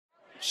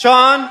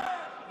Sean,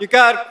 you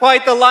got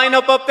quite the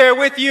lineup up there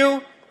with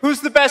you.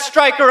 Who's the best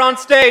striker on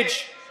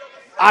stage?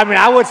 I mean,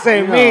 I would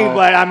say me,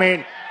 but I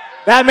mean,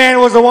 that man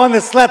was the one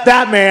that slept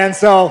that man,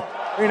 so,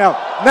 you know,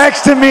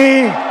 next to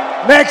me,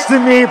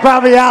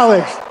 probably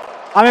Alex.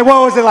 I mean,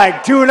 what was it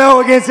like,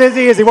 2-0 against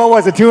Izzy? What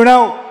was it,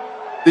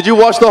 2-0? Did you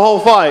watch the whole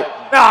fight?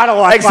 No, I don't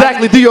watch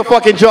Exactly, fight. do your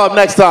fucking job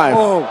next time.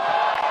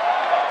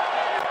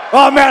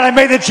 Oh man, I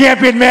made the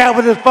champion mad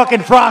with his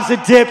fucking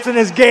frosted tips and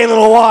his gay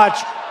little watch.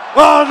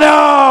 Oh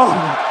no!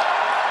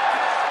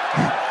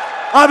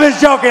 I'm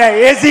just joking.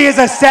 Hey, Izzy is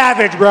a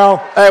savage, bro.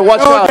 Hey, watch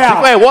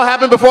out. Wait, what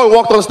happened before we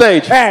walked on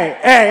stage?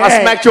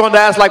 I smacked you on the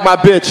ass like my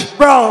bitch.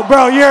 Bro,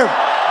 your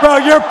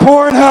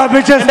Pornhub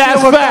is just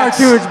filled with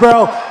cartoons,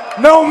 bro.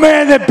 No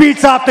man that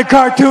beats off the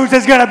cartoons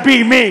is gonna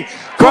beat me.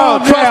 Bro,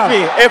 trust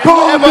me.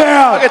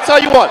 I can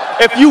tell you what,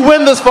 if you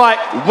win this fight,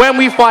 when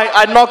we fight,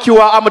 I knock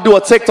you out, I'm gonna do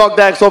a TikTok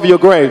dance over your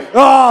grave.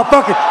 Oh,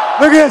 fucking,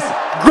 look at this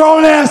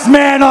grown-ass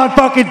man on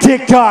fucking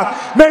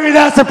TikTok. Maybe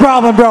that's the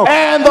problem, bro.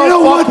 And you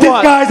don't want this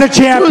guy's a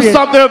champion. Do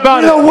something about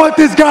it. You don't want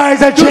this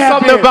guy's a champion. Do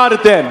something about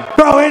it then.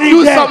 Bro,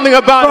 do something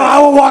about it. I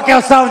will walk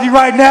outside with you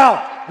right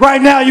now.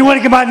 Right now, you want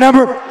to get my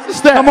number?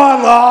 Come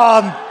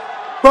on,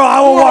 bro,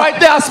 I will walk. Right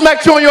there, I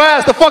smacked you on your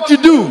ass. The fuck you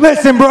do?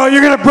 Listen, bro,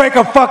 you're gonna break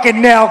a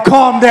fucking nail.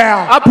 Calm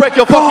down. I'll break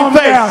your fucking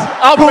face.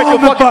 I'll break your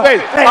fucking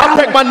face. Hey, I'll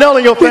break my nail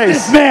in your face. Get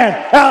this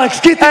man. Alex,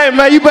 get this. Hey,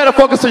 man, you better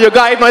focus on your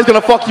guy. Even though he's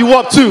gonna fuck you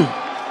up, too.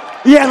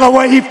 Yeah, the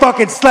way he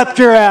fucking slept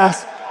your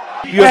ass.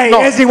 Hey,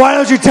 Izzy, why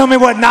don't you tell me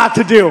what not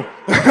to do?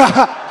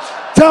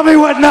 Tell me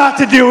what not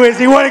to do,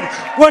 Izzy.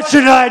 What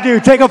should I do?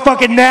 Take a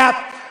fucking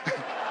nap?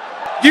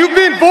 You've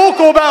been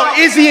vocal about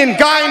Izzy and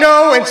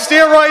gyno and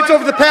steroids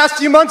over the past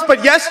few months,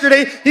 but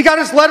yesterday he got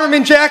his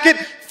Letterman jacket,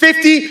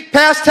 50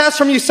 pass tests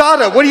from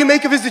USADA. What do you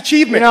make of his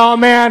achievement? You know,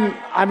 man,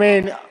 I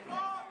mean,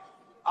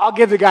 I'll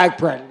give the guy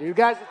credit. You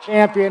guy's a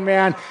champion,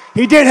 man.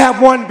 He did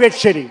have one bit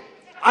shitty.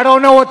 I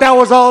don't know what that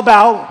was all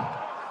about.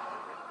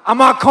 I'm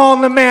not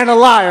calling the man a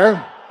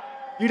liar.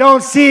 You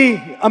don't see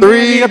a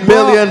 $3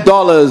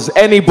 million.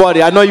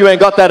 Anybody. I know you ain't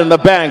got that in the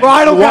bank. Well,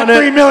 I don't got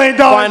 $3 million.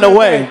 Find a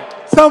way.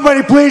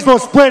 Somebody please will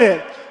split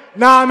it.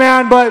 Nah,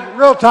 man, but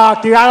real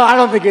talk, dude, I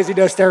don't think Izzy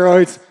does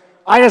steroids.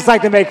 I just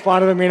like to make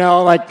fun of him, you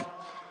know, like,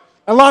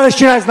 a lot of the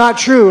shit is not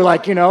true,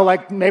 like, you know,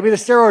 like, maybe the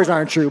steroids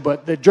aren't true,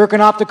 but the jerking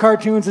off the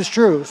cartoons is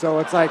true, so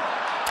it's like,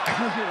 you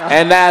know.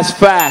 And that's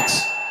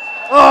facts.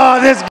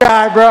 Oh, this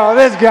guy, bro,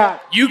 this guy.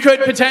 You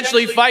could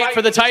potentially fight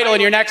for the title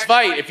in your next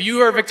fight. If you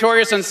are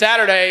victorious on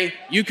Saturday,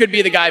 you could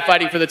be the guy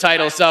fighting for the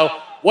title, so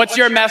what's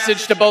your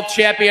message to both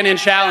champion and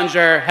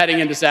challenger heading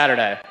into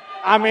Saturday?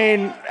 I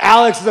mean,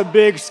 Alex is a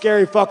big,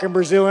 scary fucking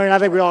Brazilian. I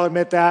think we all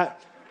admit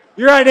that.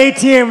 You're at an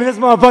ATM and this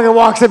motherfucker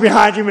walks up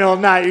behind you in the middle of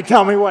the night. You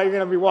tell me what, you're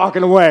going to be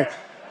walking away.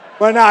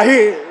 But no,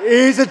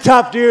 he's a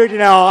tough dude. You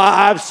know,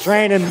 I've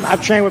trained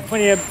with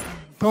plenty of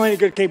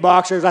good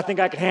kickboxers. I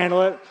think I can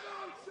handle it.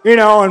 You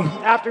know, and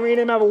after meeting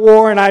him at a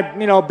war and I,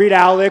 you know, beat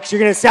Alex, you're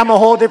going to see I'm a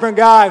whole different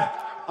guy.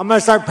 I'm going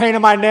to start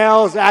painting my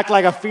nails, act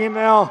like a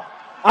female.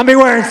 I'm going to be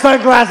wearing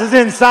sunglasses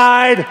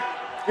inside.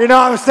 You know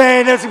what I'm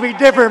saying? This will be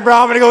different, bro.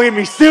 I'm going to go get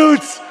me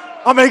suits.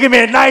 I'm going to get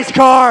me a nice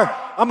car.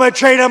 I'm going to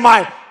trade in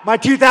my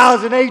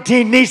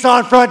 2018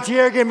 Nissan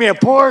Frontier, get me a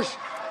Porsche.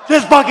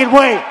 Just fucking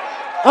wait.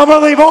 I'm going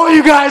to leave all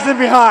you guys in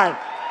behind.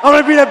 I'm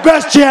going to be the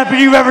best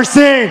champion you've ever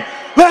seen.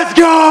 Let's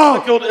go! How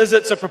difficult is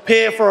it to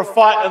prepare for a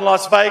fight in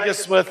Las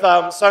Vegas with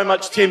so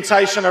much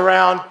temptation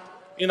around?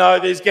 You know,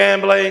 there's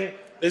gambling,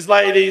 there's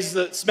ladies,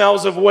 that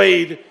smells of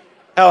weed.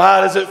 How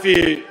hard is it for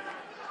you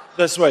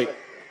this week?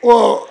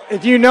 Well,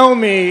 if you know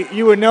me,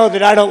 you would know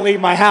that I don't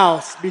leave my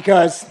house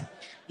because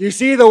you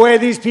see the way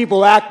these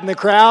people act in the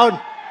crowd.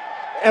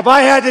 If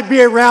I had to be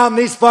around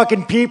these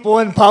fucking people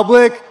in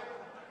public,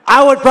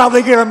 I would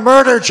probably get a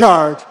murder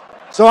charge.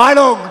 So I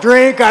don't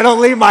drink, I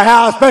don't leave my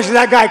house, especially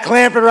that guy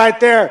clamping right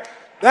there.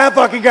 That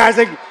fucking guy's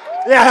like,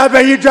 yeah, how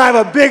about you drive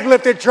a big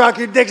lifted truck,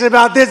 your dick's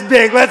about this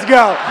big, let's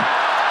go.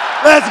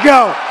 Let's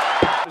go.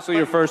 So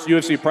your first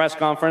UFC press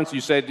conference,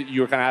 you said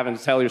you were kind of having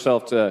to tell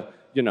yourself to,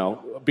 you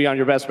know, be on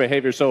your best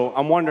behavior. So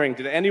I'm wondering,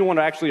 did anyone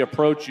actually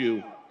approach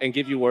you and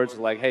give you words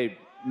like, hey,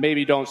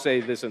 maybe don't say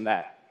this and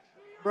that?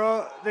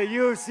 Bro, the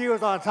UFC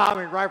was on top of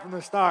me right from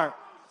the start.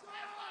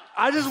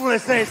 I just want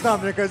to say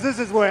something because this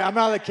is where I'm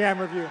out of the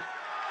camera view.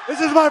 This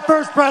is my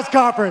first press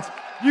conference.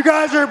 You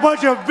guys are a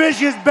bunch of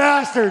vicious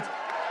bastards.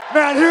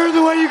 Man, hearing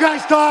the way you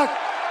guys talk,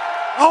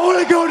 I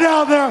want to go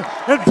down there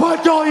and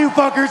punch all you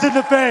fuckers in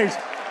the face.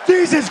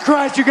 Jesus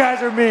Christ, you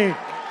guys are mean.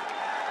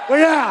 But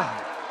yeah,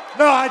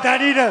 no,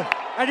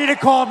 I need to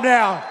calm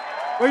down.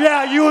 But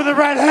yeah, you in the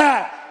red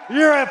hat,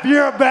 you're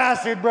a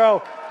bastard,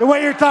 bro. The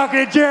way you're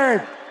talking to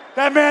Jared,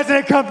 that man's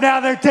gonna come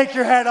down there and take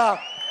your head off.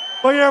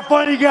 But you're a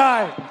funny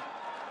guy.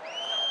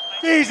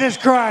 Jesus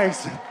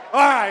Christ.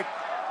 All right,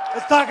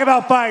 let's talk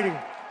about fighting.